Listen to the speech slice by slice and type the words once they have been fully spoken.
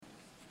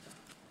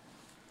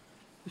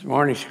This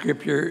morning's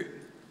scripture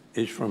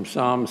is from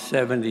Psalm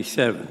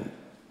 77,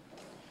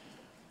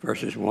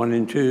 verses 1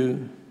 and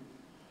 2,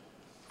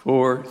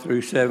 4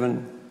 through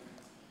 7,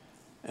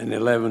 and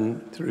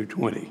 11 through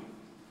 20.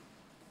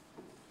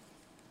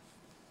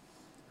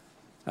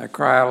 I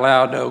cry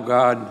aloud, O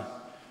God,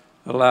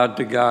 aloud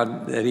to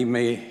God, that he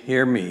may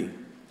hear me.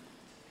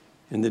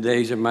 In the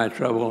days of my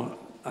trouble,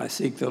 I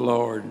seek the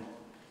Lord.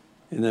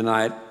 In the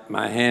night,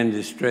 my hand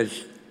is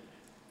stretched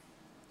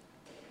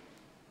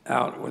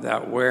out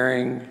without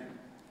wearing.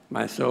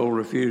 My soul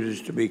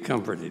refuses to be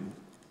comforted.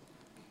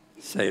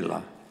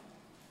 Selah.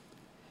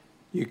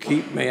 You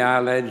keep my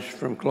eyelids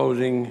from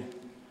closing.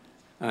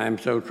 I am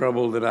so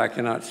troubled that I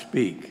cannot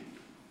speak.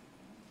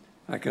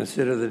 I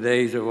consider the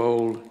days of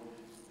old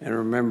and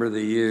remember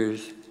the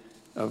years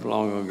of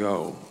long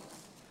ago.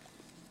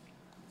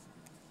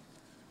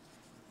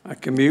 I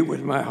commute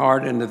with my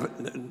heart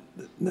in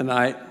the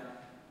night.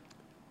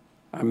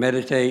 I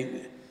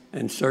meditate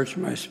and search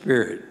my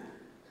spirit.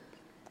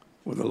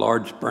 Will the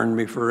Lord spurn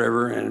me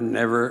forever and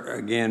never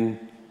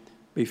again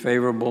be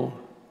favorable?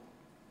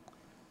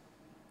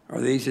 Are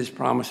these his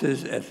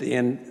promises at the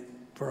end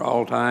for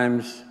all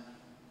times?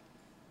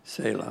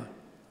 Selah.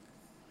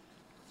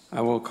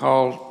 I will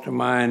call to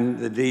mind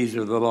the deeds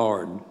of the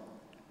Lord.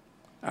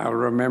 I will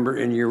remember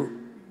in your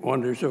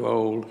wonders of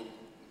old.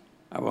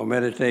 I will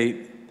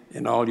meditate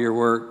in all your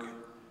work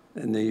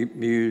and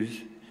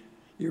muse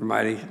your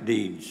mighty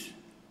deeds.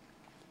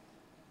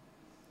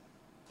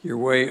 Your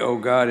way, O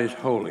God, is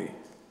holy.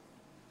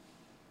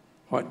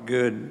 What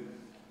good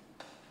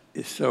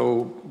is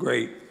so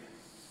great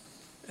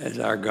as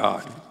our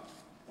God?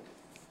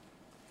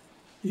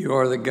 You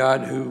are the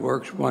God who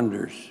works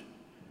wonders,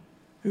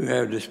 who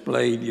have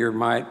displayed your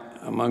might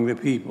among the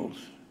peoples.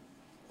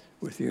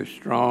 With your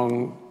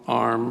strong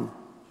arm,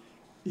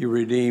 you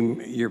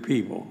redeem your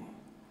people,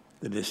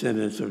 the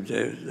descendants of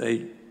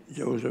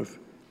Joseph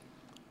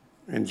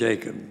and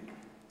Jacob.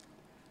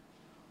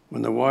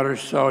 When the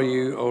waters saw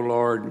you, O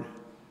Lord,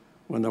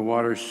 when the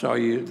waters saw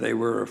you, they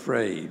were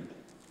afraid.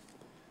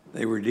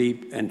 They were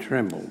deep and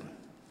trembled.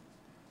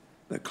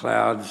 The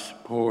clouds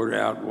poured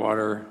out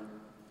water.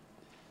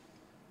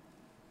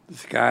 The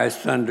skies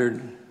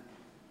thundered.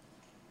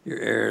 Your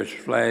arrows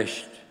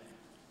flashed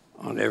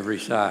on every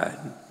side.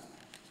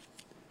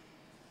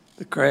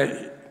 The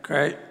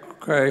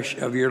crash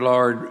of your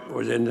Lord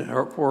was in the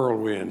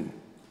whirlwind.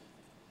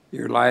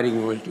 Your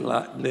lighting was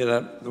lit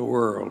up the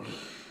world.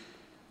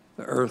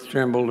 The earth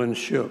trembled and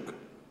shook.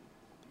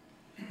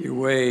 Your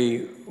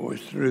way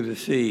was through the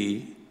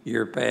sea,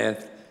 your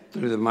path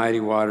through the mighty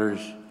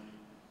waters.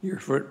 Your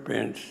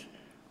footprints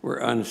were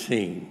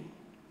unseen.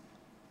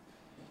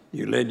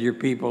 You led your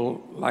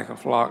people like a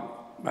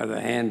flock by the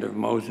hand of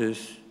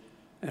Moses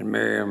and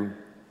Miriam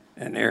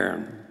and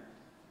Aaron.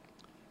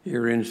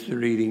 Here ends the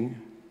reading,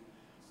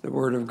 the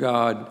word of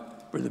God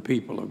for the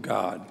people of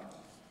God.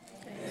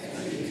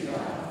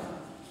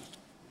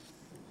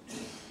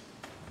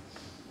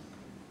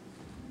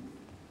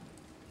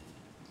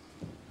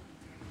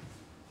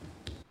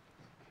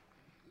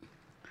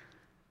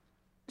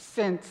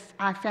 Since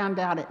I found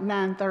out at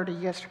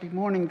 9:30 yesterday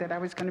morning that I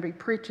was going to be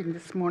preaching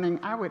this morning,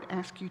 I would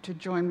ask you to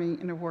join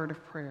me in a word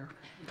of prayer.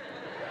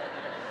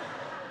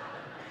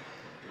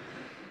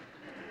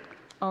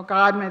 Oh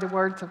God, may the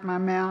words of my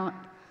mouth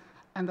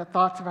and the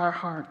thoughts of our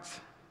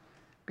hearts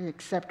be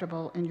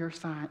acceptable in your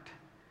sight.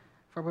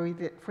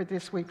 For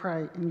this we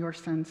pray in your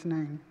Son's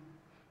name.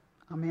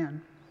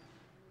 Amen.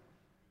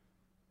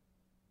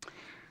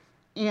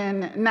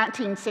 In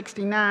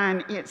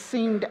 1969, it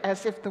seemed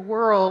as if the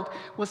world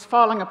was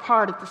falling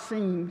apart at the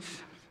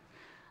seams.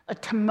 A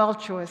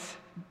tumultuous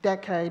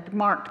decade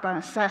marked by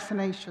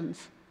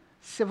assassinations,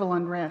 civil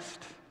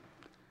unrest,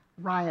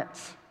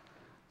 riots,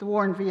 the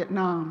war in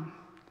Vietnam.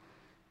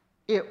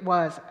 It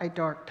was a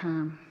dark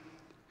time.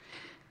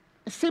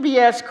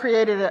 CBS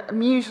created a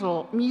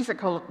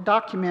musical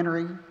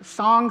documentary,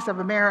 Songs of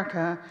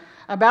America,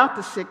 about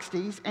the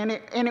 60s, and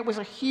it was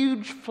a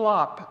huge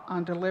flop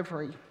on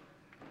delivery.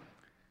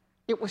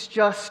 It was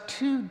just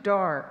too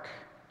dark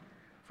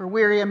for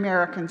weary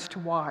Americans to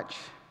watch.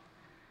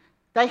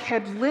 They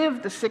had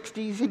lived the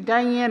 60s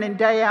day in and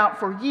day out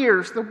for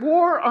years. The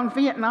war on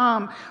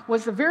Vietnam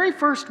was the very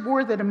first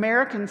war that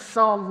Americans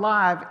saw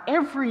live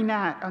every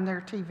night on their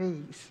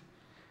TVs.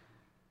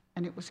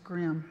 And it was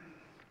grim.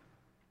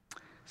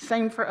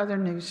 Same for other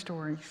news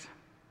stories.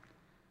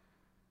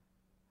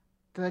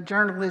 The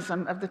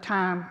journalism of the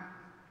time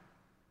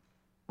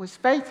was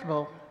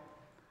faithful,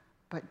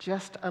 but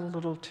just a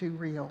little too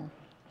real.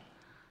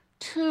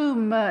 Too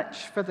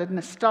much for the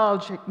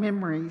nostalgic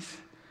memories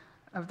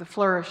of the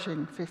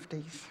flourishing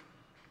 50s.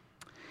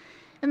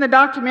 In the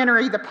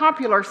documentary, the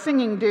popular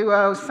singing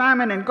duo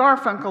Simon and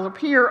Garfunkel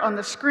appear on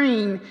the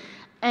screen,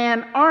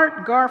 and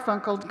Art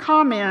Garfunkel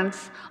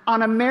comments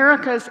on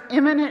America's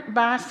imminent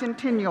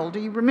bicentennial.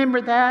 Do you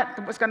remember that?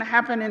 That was going to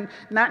happen in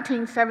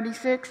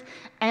 1976.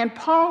 And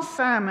Paul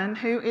Simon,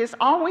 who is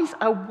always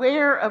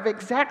aware of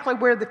exactly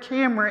where the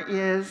camera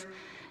is,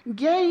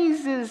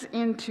 gazes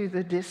into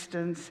the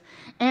distance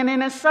and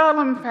in a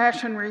solemn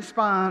fashion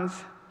responds,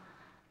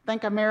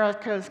 Think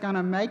America is going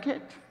to make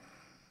it?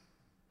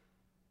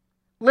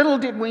 Little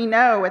did we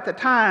know at the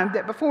time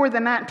that before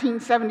the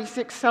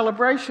 1976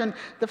 celebration,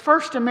 the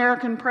first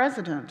American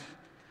president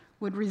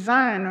would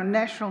resign on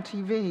national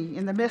TV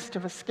in the midst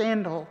of a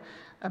scandal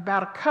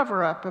about a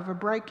cover-up of a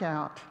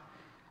breakout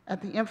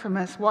at the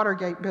infamous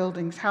Watergate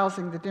buildings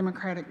housing the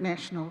Democratic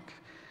National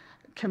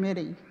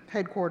Committee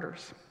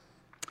headquarters.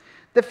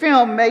 The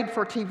film, made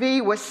for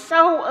TV, was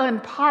so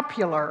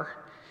unpopular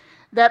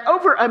that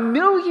over 1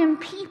 million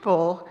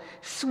people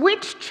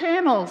switched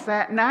channels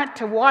that night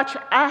to watch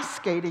ice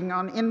skating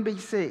on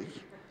NBC.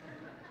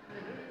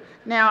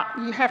 Now,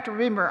 you have to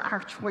remember,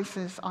 our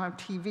choices on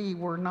TV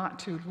were not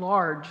too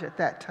large at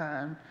that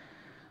time.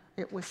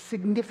 It was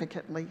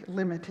significantly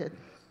limited.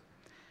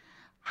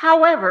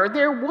 However,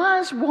 there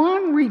was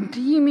one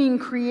redeeming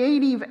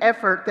creative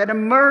effort that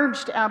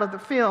emerged out of the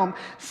film,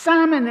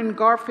 Simon and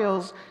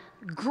Garfield's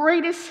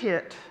greatest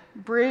hit,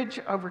 Bridge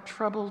Over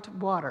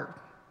Troubled Water.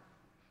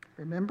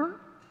 Remember?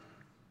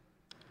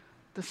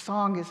 The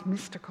song is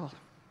mystical.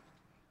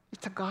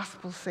 It's a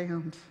gospel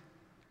sound.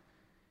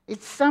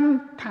 It's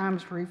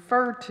sometimes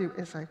referred to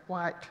as a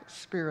white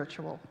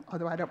spiritual,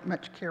 although I don't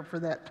much care for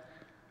that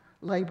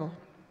label.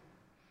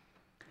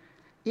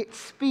 It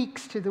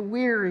speaks to the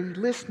weary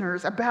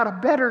listeners about a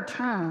better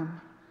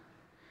time.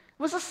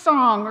 It was a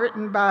song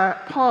written by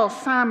Paul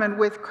Simon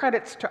with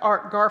credits to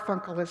Art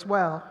Garfunkel as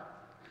well.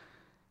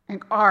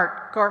 And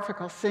Art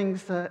Garfunkel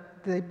sings the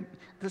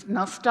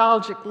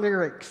nostalgic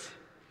lyrics.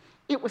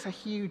 It was a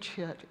huge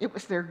hit. It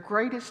was their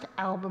greatest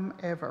album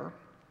ever.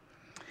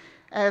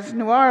 As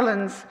New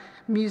Orleans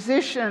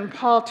musician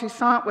Paul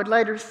Toussaint would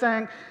later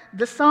sing,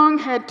 the song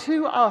had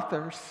two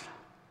authors,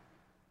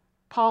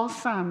 Paul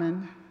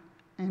Simon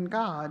and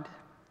God.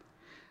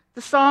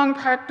 The song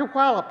packed a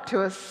wallop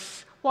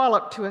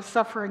to a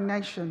suffering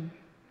nation.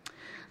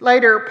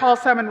 Later, Paul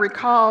Simon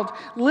recalled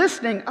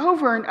listening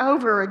over and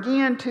over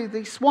again to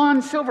the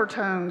Swan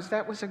Silvertones.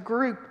 That was a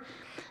group.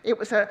 It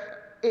was a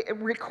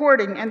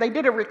recording, and they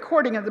did a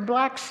recording of the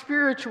black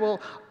spiritual,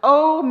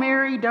 "Oh,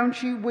 Mary,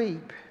 Don't You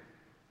Weep."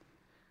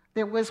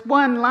 There was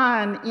one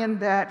line in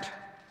that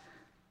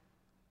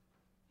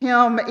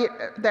hymn,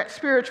 that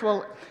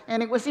spiritual,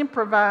 and it was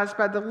improvised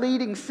by the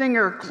leading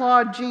singer,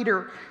 Claude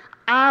Jeter.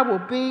 "I will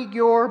be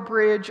your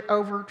bridge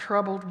over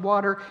troubled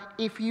water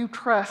if you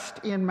trust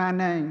in my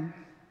name."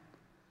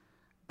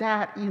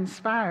 That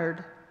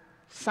inspired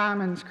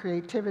Simon's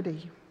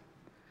creativity.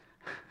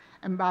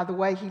 And by the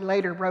way, he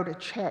later wrote a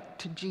check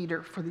to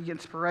Jeter for the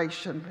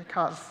inspiration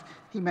because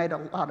he made a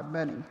lot of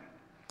money.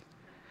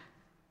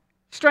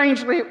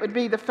 Strangely, it would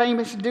be the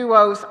famous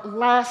duo's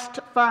last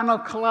final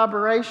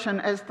collaboration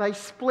as they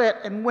split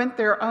and went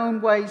their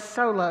own ways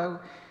solo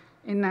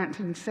in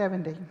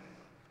 1970.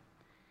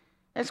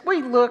 As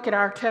we look at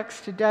our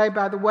text today,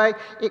 by the way,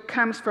 it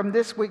comes from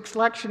this week's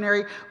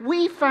lectionary,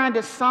 we find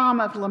a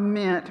psalm of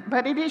lament,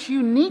 but it is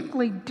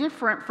uniquely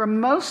different from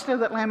most of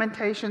the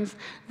lamentations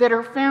that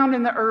are found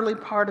in the early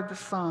part of the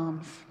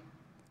Psalms.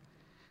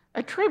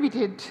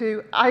 Attributed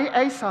to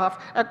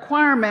Asaph, a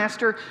choir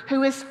master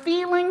who is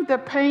feeling the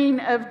pain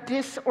of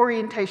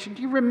disorientation.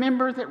 Do you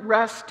remember that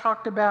Russ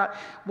talked about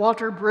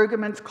Walter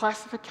Brueggemann's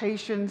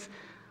classifications,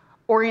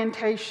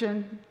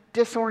 orientation,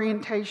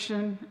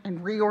 disorientation,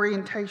 and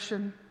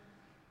reorientation?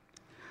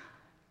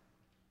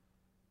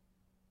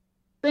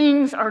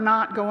 Things are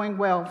not going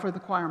well for the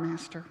choir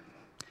master.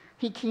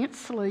 He can't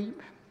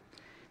sleep.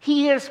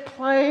 He is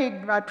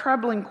plagued by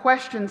troubling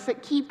questions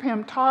that keep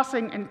him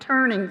tossing and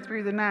turning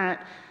through the night.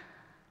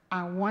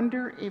 I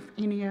wonder if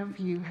any of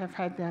you have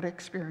had that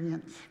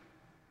experience.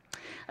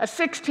 A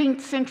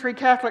 16th century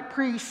Catholic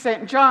priest,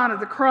 St. John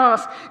of the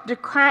Cross,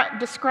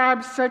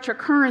 describes such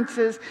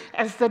occurrences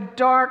as the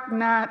dark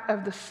night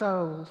of the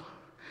soul,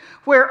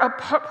 where a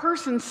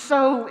person's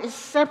soul is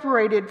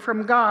separated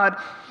from God.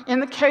 In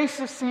the case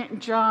of St.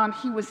 John,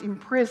 he was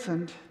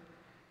imprisoned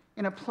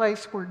in a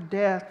place where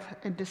death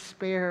and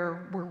despair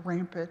were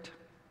rampant.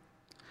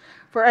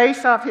 For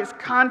Asaph, his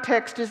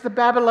context is the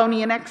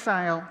Babylonian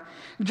exile.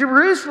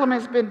 Jerusalem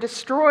has been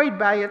destroyed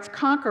by its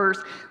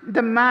conquerors,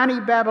 the mighty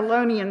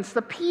Babylonians.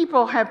 The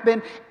people have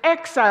been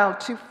exiled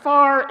to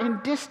far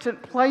and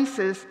distant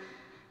places.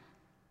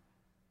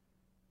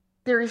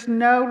 There is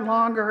no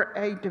longer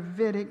a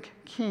Davidic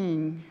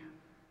king.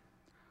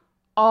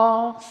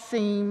 All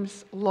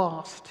seems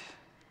lost.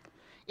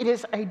 It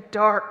is a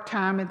dark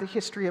time in the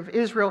history of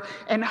Israel,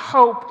 and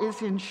hope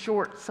is in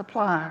short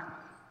supply.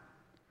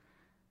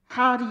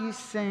 How do you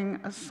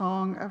sing a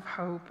song of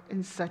hope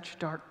in such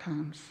dark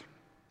times?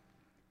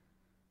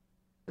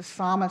 The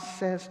psalmist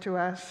says to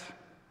us,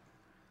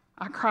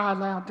 I cry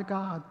aloud to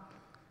God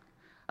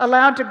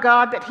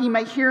that he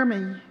may hear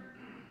me.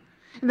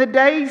 In the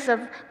days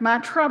of my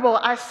trouble,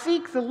 I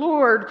seek the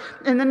Lord.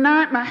 In the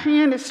night, my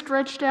hand is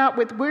stretched out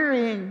with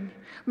wearying.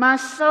 My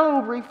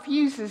soul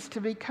refuses to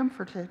be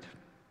comforted.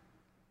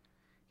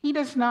 He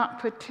does not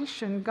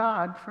petition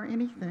God for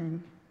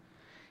anything.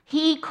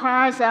 He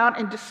cries out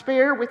in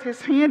despair with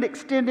his hand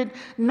extended,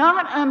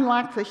 not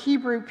unlike the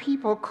Hebrew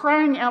people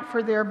crying out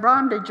for their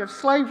bondage of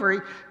slavery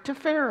to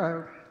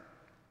Pharaoh.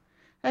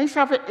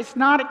 Asaph is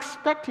not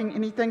expecting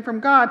anything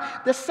from God.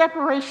 The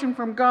separation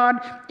from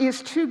God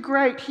is too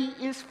great. He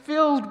is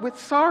filled with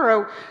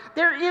sorrow.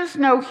 There is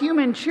no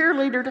human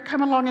cheerleader to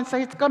come along and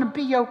say, it's going to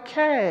be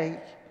okay.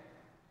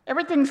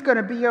 Everything's going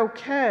to be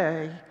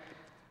okay,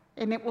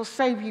 and it will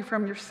save you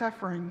from your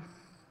suffering.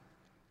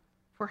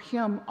 For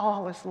him,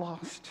 all is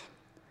lost.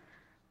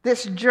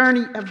 This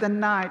journey of the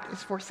night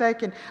is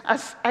forsaken.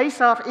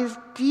 Asaph is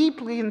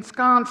deeply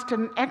ensconced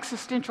in an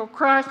existential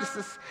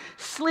crisis.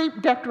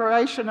 Sleep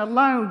deprivation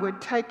alone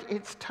would take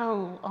its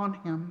toll on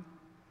him.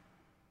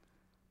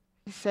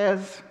 He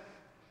says,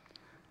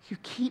 you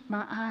keep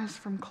my eyes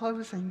from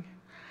closing.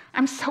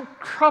 I'm so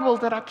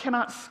troubled that I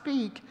cannot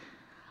speak.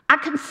 I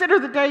consider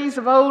the days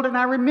of old, and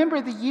I remember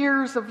the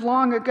years of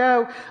long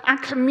ago. I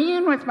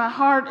commune with my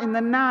heart in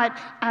the night.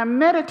 I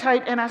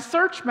meditate and I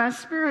search my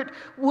spirit.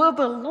 Will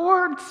the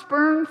Lord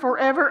spurn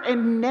forever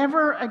and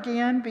never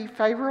again be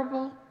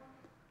favorable?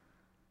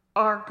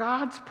 Are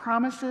God's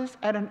promises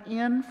at an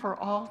end for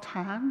all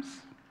times?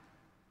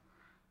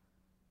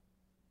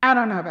 I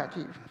don't know about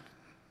you,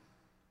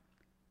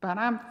 but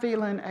I'm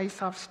feeling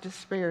Asaph's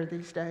despair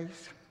these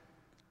days.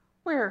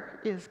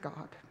 Where is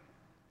God?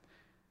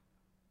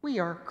 We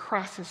are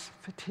crisis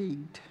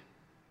fatigued.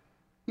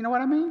 You know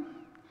what I mean?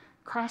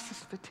 Crisis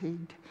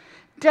fatigued.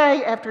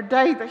 Day after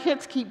day, the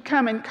hits keep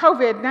coming.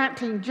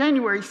 COVID-19,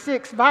 January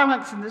 6th,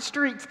 violence in the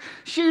streets,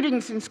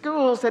 shootings in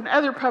schools and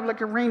other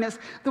public arenas,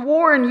 the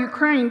war in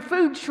Ukraine,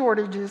 food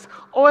shortages,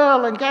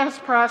 oil and gas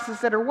prices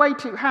that are way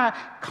too high,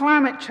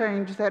 climate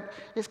change that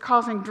is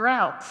causing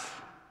droughts.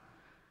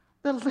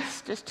 The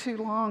list is too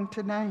long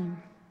to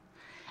name.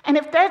 And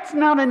if that's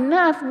not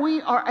enough,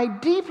 we are a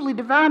deeply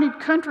divided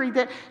country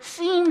that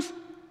seems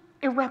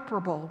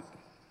irreparable.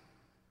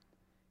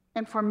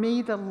 And for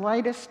me, the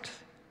latest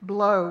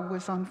blow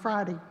was on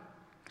Friday,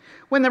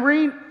 when the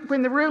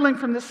ruling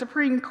from the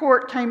Supreme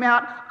Court came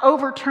out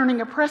overturning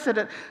a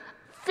precedent,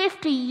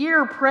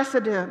 50-year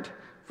precedent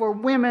for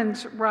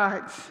women's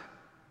rights.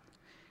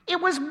 It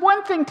was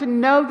one thing to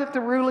know that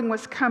the ruling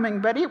was coming,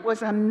 but it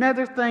was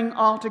another thing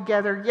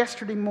altogether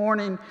yesterday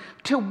morning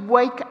to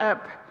wake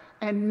up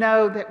and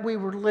know that we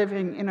were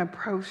living in a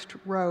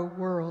post-Roe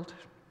world.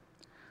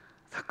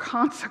 The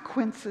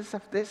consequences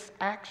of this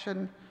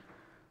action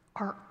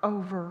are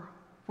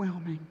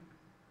overwhelming.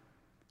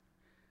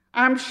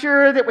 I'm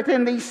sure that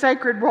within these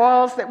sacred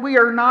walls that we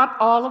are not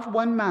all of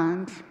one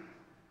mind.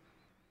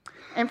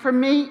 And for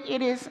me,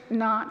 it is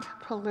not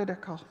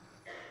political.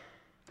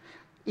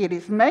 It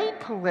is made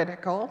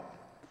political,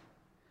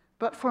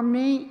 but for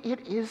me,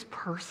 it is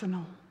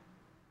personal.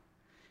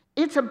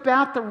 It's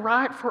about the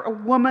right for a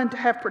woman to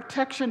have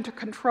protection to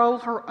control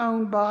her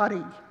own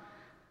body.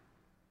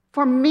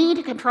 For me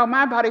to control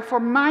my body, for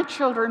my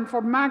children,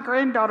 for my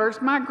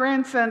granddaughters, my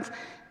grandsons,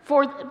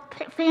 for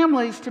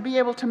families to be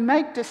able to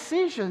make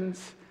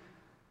decisions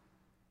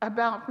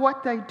about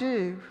what they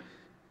do,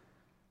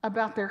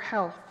 about their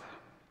health.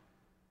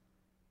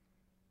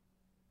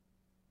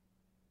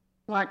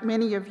 Like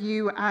many of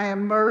you, I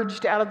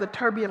emerged out of the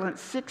turbulent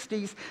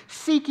 60s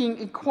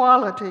seeking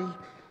equality,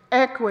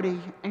 equity,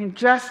 and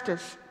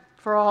justice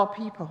for all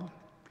people.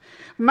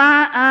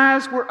 My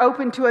eyes were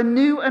open to a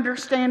new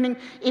understanding.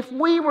 If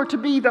we were to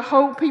be the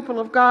whole people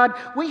of God,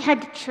 we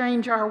had to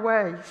change our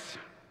ways.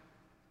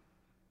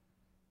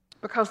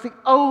 Because the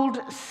old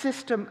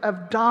system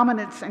of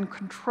dominance and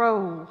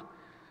control,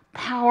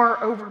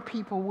 power over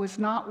people, was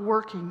not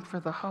working for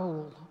the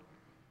whole.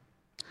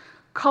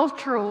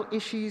 Cultural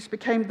issues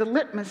became the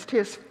litmus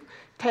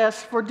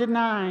test for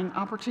denying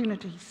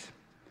opportunities.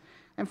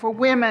 And for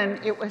women,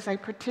 it was a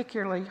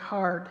particularly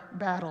hard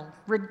battle,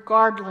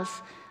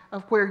 regardless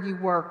of where you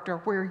worked or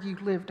where you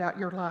lived out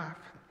your life.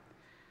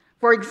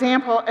 For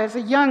example, as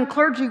a young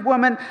clergy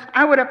woman,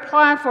 I would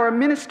apply for a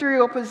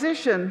ministerial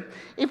position.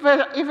 If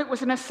it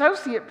was an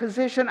associate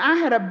position, I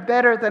had a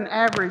better than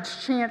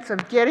average chance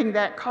of getting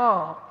that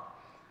call.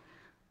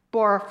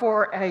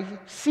 For a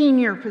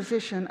senior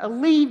position, a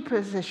lead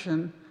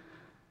position,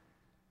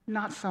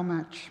 not so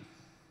much.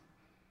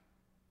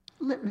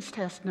 Litmus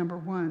test number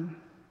 1.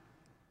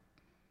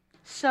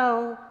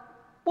 So,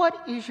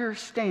 what is your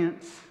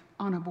stance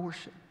on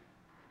abortion?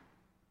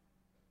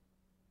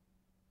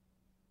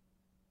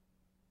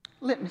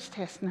 Litmus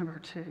test number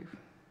 2.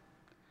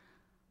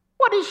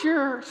 What is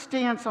your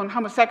stance on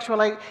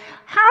homosexuality?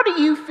 How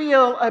do you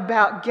feel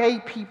about gay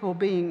people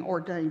being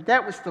ordained?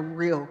 That was the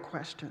real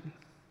question.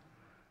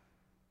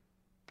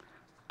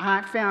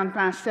 I found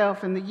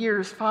myself in the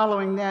years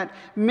following that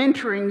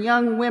mentoring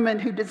young women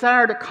who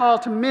desired a call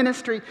to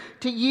ministry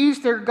to use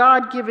their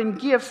God-given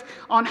gifts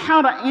on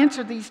how to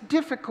answer these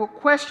difficult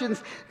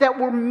questions that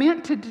were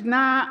meant to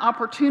deny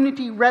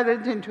opportunity rather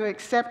than to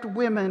accept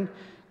women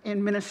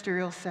in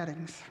ministerial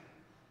settings.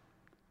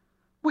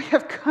 We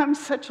have come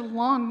such a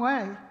long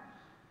way,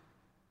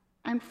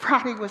 and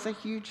Friday was a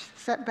huge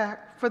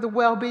setback for the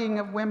well-being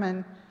of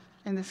women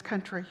in this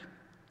country.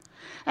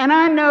 And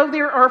I know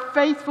there are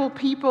faithful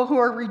people who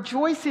are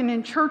rejoicing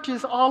in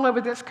churches all over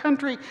this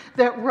country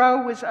that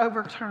Roe was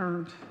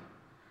overturned.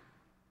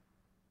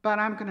 But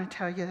I'm going to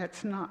tell you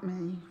that's not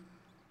me.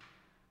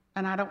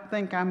 And I don't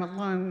think I'm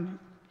alone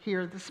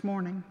here this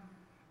morning.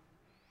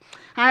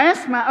 I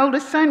asked my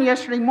oldest son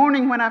yesterday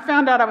morning when I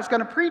found out I was going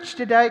to preach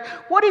today,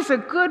 what is a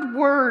good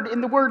word,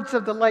 in the words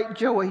of the late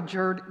Joey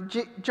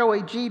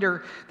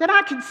Jeter, that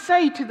I could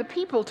say to the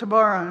people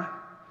tomorrow?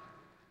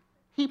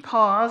 He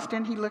paused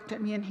and he looked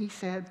at me and he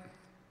said,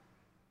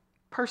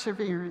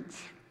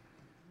 perseverance.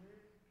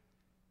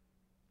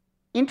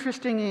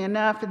 Interestingly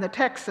enough, in the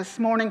text this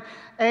morning,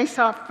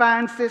 Asaph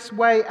finds this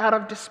way out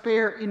of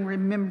despair in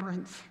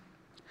remembrance.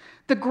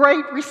 The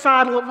great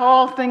recital of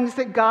all things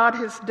that God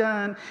has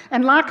done.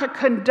 And like a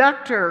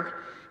conductor,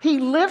 he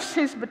lifts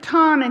his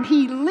baton and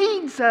he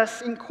leads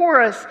us in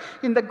chorus,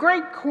 in the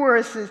great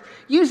choruses,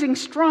 using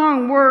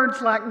strong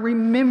words like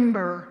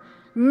remember,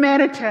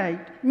 meditate,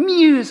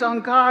 muse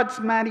on God's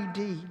mighty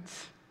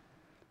deeds.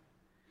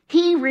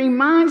 He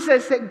reminds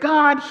us that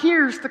God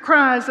hears the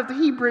cries of the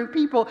Hebrew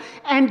people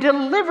and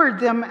delivered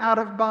them out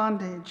of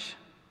bondage.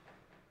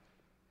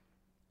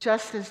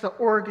 Just as the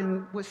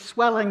organ was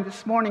swelling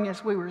this morning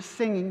as we were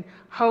singing,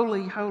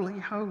 Holy, Holy,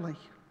 Holy,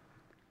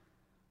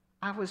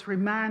 I was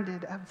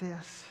reminded of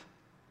this,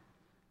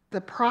 the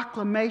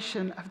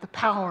proclamation of the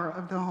power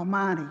of the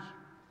Almighty.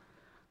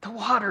 The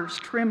waters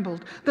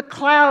trembled, the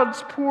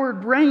clouds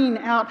poured rain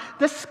out,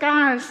 the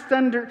skies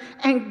thundered,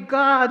 and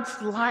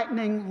God's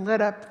lightning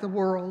lit up the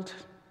world.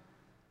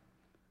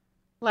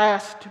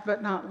 Last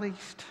but not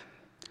least,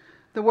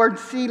 the word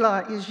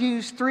Selah is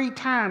used 3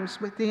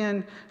 times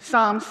within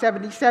Psalm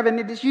 77.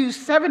 It is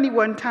used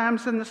 71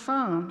 times in the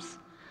Psalms.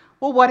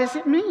 Well, what does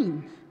it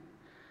mean?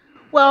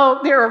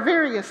 Well, there are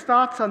various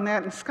thoughts on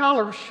that in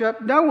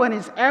scholarship. No one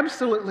is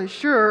absolutely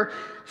sure.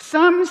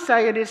 Some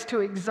say it is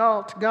to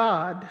exalt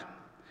God.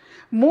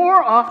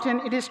 More often,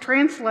 it is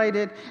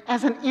translated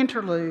as an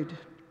interlude,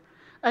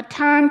 a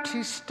time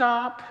to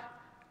stop,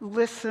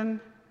 listen,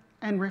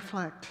 and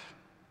reflect.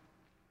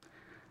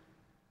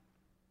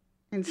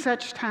 In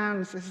such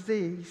times as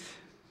these,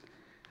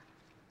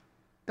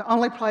 the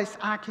only place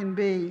I can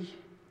be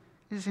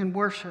is in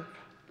worship,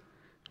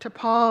 to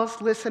pause,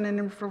 listen,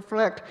 and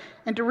reflect,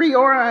 and to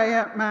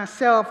reorient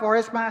myself, or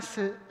as my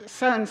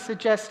son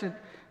suggested,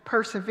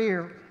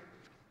 persevere.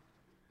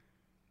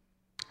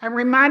 I'm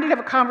reminded of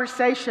a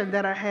conversation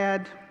that I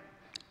had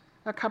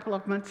a couple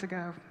of months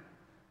ago.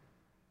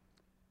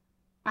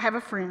 I have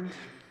a friend,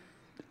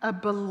 a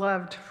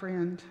beloved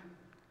friend,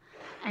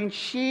 and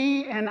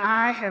she and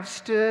I have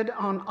stood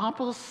on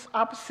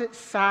opposite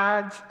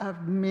sides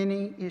of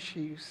many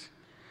issues,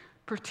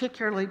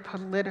 particularly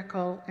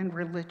political and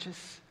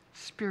religious,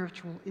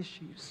 spiritual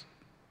issues.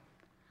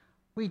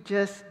 We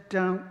just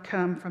don't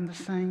come from the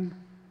same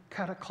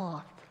cut of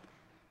cloth,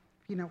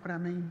 if you know what I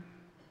mean.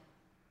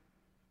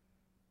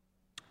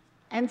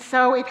 And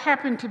so it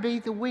happened to be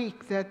the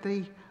week that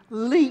the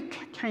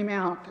leak came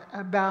out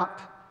about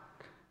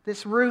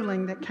this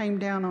ruling that came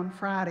down on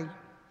Friday.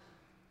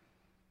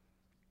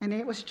 And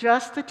it was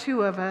just the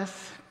two of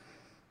us.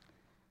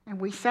 And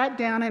we sat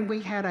down and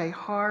we had a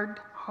hard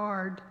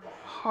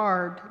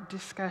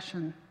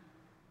discussion.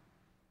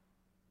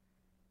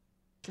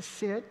 To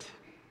sit,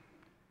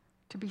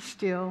 to be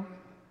still,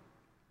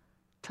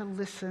 to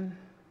listen,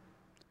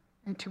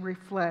 and to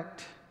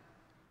reflect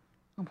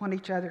on what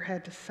each other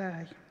had to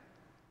say.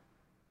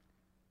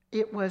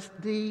 It was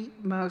the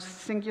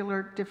most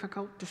singular,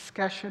 difficult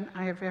discussion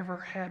I have ever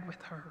had with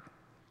her.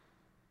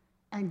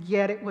 And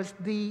yet it was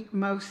the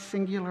most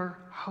singular,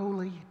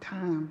 holy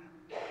time.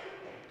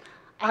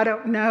 I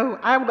don't know.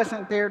 I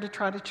wasn't there to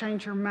try to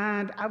change her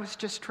mind. I was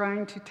just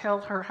trying to tell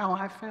her how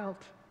I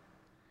felt,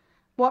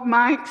 what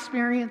my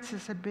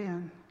experiences had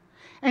been,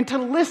 and to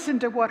listen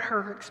to what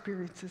her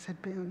experiences had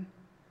been.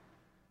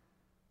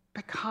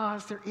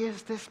 Because there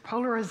is this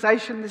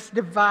polarization, this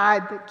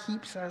divide that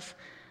keeps us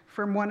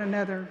from one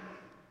another.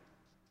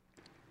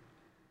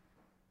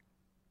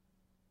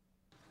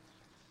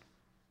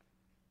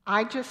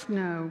 I just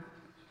know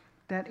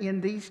that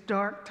in these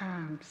dark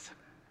times,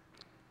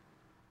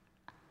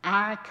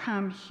 I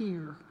come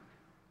here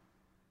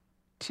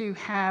to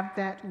have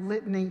that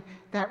litany,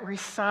 that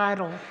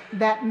recital,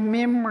 that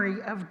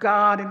memory of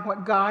God and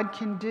what God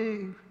can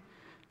do,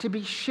 to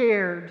be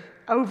shared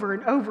over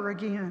and over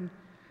again,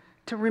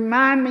 to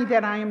remind me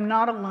that I am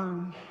not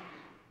alone,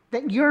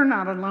 that you're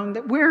not alone,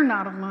 that we're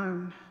not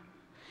alone,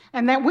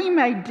 and that we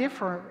may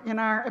differ in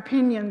our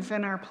opinions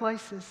and our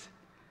places,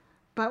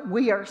 but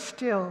we are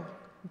still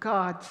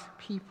God's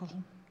people.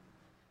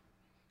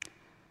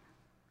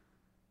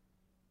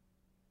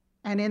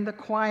 And in the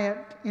quiet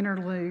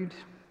interlude,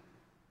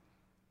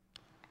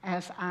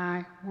 as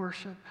I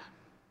worship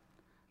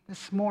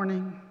this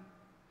morning,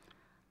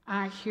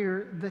 I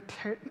hear the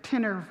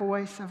tenor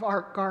voice of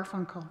Art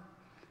Garfunkel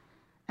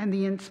and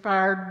the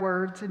inspired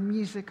words and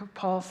music of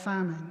Paul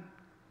Simon,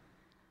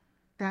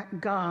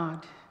 that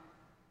God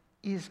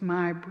is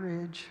my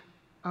bridge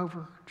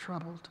over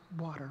troubled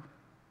water.